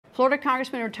Florida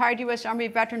Congressman, retired U.S. Army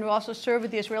veteran who also served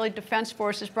with the Israeli Defense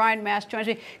Forces, Brian Mast, joins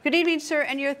me. Good evening, sir,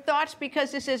 and your thoughts,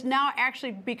 because this has now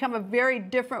actually become a very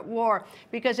different war,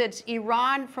 because it's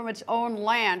Iran from its own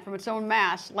land, from its own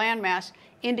landmass,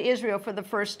 into Israel for the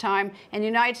first time, and the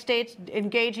United States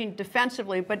engaging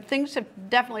defensively, but things have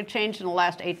definitely changed in the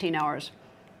last 18 hours.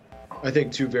 I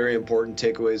think two very important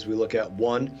takeaways we look at.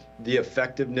 One, the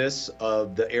effectiveness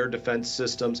of the air defense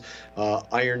systems,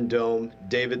 Iron Dome,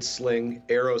 David Sling,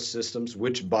 Arrow systems,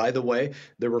 which, by the way,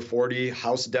 there were 40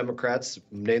 House Democrats,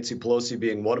 Nancy Pelosi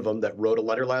being one of them, that wrote a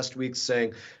letter last week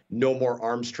saying no more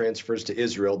arms transfers to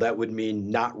Israel. That would mean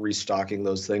not restocking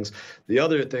those things. The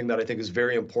other thing that I think is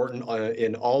very important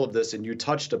in all of this, and you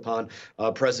touched upon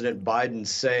President Biden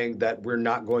saying that we're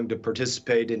not going to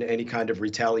participate in any kind of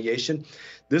retaliation.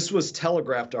 This was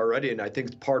telegraphed already, and I think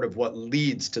it's part of what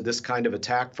leads to this kind of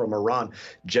attack from Iran.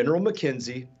 General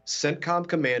McKenzie, CENTCOM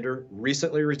commander,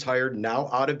 recently retired, now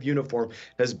out of uniform,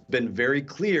 has been very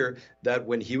clear that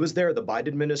when he was there, the Biden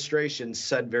administration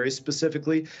said very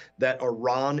specifically that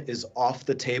Iran is off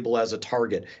the table as a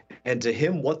target. And to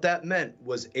him, what that meant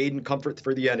was aid and comfort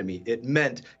for the enemy. It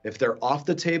meant if they're off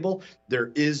the table,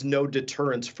 there is no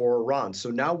deterrence for Iran. So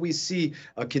now we see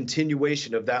a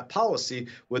continuation of that policy,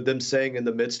 with them saying in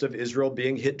the midst of Israel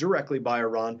being hit directly by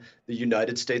Iran, the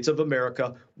United States of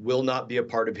America will not be a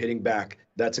part of hitting back.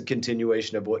 That's a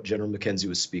continuation of what General McKenzie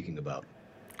was speaking about.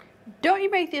 Don't you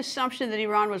make the assumption that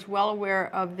Iran was well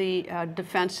aware of the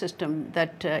defense system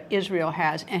that Israel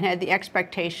has and had the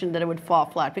expectation that it would fall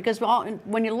flat? Because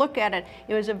when you look at it,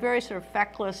 it was a very sort of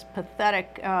feckless,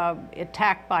 pathetic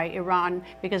attack by Iran,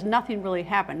 because nothing really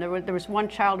happened. There was one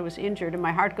child who was injured, and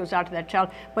my heart goes out to that child.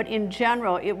 But in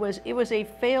general, it was a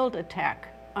failed attack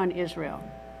on Israel.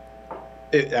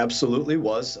 It absolutely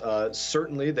was.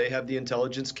 Certainly, they have the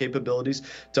intelligence capabilities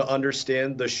to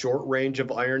understand the short range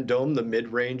of Iron Dome, the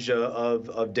mid-range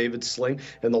of David Sling,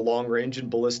 and the long-range and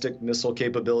ballistic missile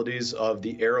capabilities of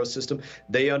the Arrow system.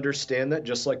 They understand that,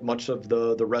 just like much of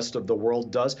the rest of the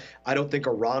world does. I don't think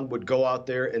Iran would go out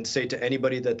there and say to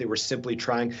anybody that they were simply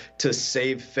trying to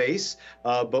save face.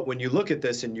 But when you look at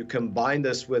this and you combine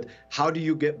this with how do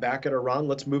you get back at Iran,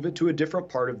 let's move it to a different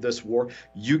part of this war.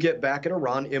 You get back at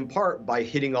Iran in part by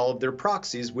hitting all of their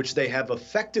proxies, which they have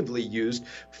effectively used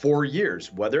for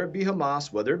years, whether it be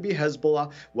Hamas, whether it be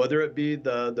Hezbollah, whether it be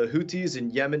the Houthis in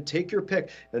Yemen, take your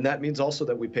pick. And that means also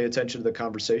that we pay attention to the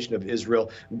conversation of Israel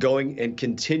going and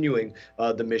continuing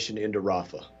the mission into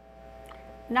Rafah.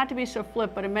 Not to be so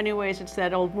flip, but in many ways it's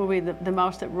that old movie, The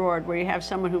Mouse That Roared, where you have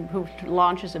someone who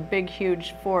launches a big,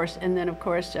 huge force and then, of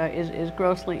course, is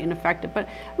grossly ineffective. But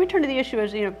let me turn to the issue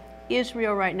as,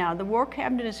 Israel right now. The War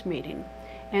Cabinet is meeting,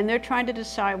 and they're trying to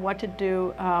decide what to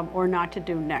do or not to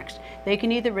do next. They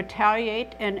can either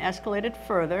retaliate and escalate it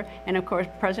further, and of course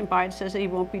President Biden says that he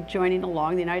won't be joining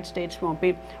along, the United States won't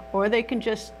be, or they can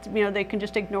just, they can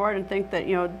just ignore it and think that,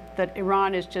 that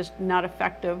Iran is just not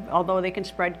effective, although they can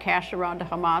spread cash around to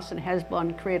Hamas and Hezbollah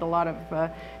and create a lot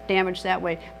of damage that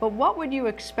way. But what would you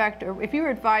expect, or if you were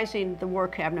advising the War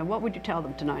Cabinet, what would you tell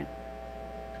them tonight?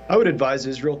 I would advise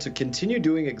Israel to continue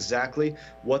doing exactly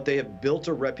what they have built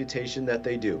a reputation that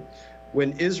they do.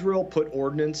 When Israel put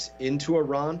ordnance into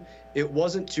Iran, it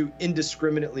wasn't to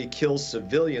indiscriminately kill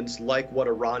civilians like what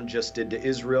Iran just did to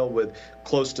Israel with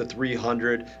close to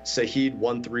 300 Shahed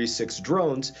 136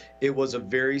 drones. It was a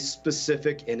very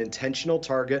specific and intentional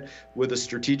target with a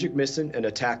strategic mission and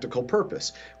a tactical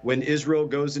purpose. When Israel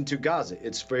goes into Gaza,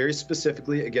 it's very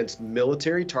specifically against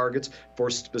military targets for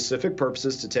specific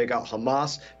purposes to take out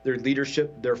Hamas, their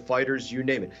leadership, their fighters, you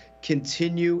name it.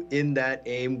 Continue in that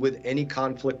aim with any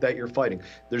conflict that you're fighting.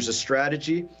 There's a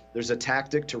strategy, there's a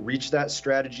tactic to reach that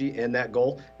strategy and that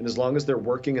goal, and as long as they're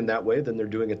working in that way, then they're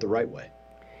doing it the right way.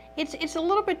 It's a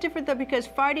little bit different, though, because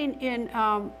fighting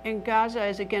in Gaza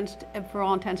is against, for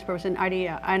all intents and purposes, an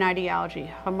ideology.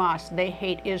 Hamas, they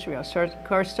hate Israel. So, of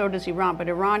course, so does Iran. But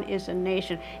Iran is a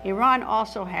nation. Iran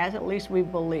also has, at least we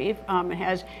believe,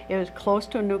 it is close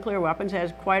to nuclear weapons. It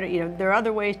has quite a, there are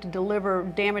other ways to deliver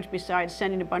damage besides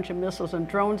sending a bunch of missiles and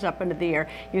drones up into the air.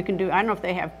 You can do. I don't know if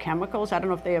they have chemicals. I don't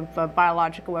know if they have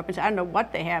biological weapons. I don't know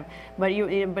what they have. But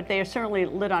but they are certainly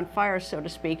lit on fire, so to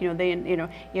speak.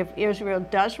 If Israel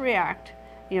does react,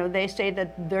 they say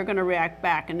that they're going to react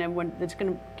back, and then when it's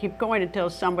going to keep going until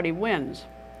somebody wins,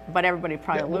 but everybody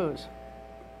probably lose.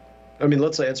 I mean,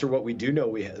 let's answer what we do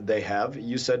know they have.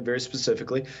 You said very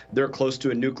specifically they're close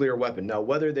to a nuclear weapon. Now,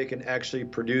 whether they can actually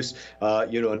produce,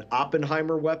 an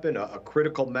Oppenheimer weapon, a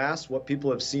critical mass, what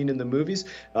people have seen in the movies,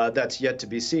 that's yet to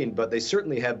be seen. But they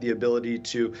certainly have the ability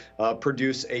to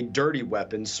produce a dirty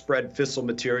weapon, spread fissile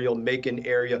material, make an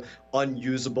area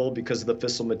unusable because of the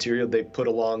fissile material they put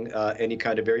along any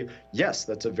kind of area. Yes,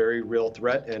 that's a very real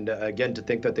threat. And again, to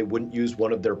think that they wouldn't use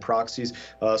one of their proxies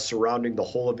surrounding the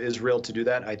whole of Israel to do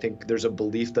that, I think there's a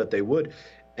belief that they would.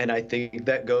 And I think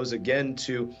that goes again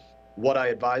to what I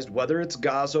advised, whether it's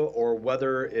Gaza or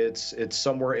whether it's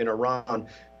somewhere in Iran.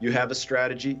 You have a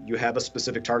strategy, you have a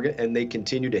specific target, and they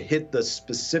continue to hit the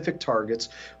specific targets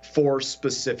for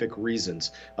specific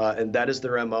reasons. And that is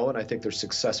their MO, and I think they're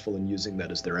successful in using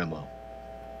that as their MO.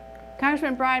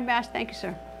 Congressman Brian Mast, thank you,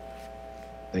 sir.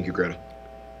 Thank you, Greta.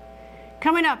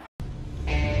 Coming up.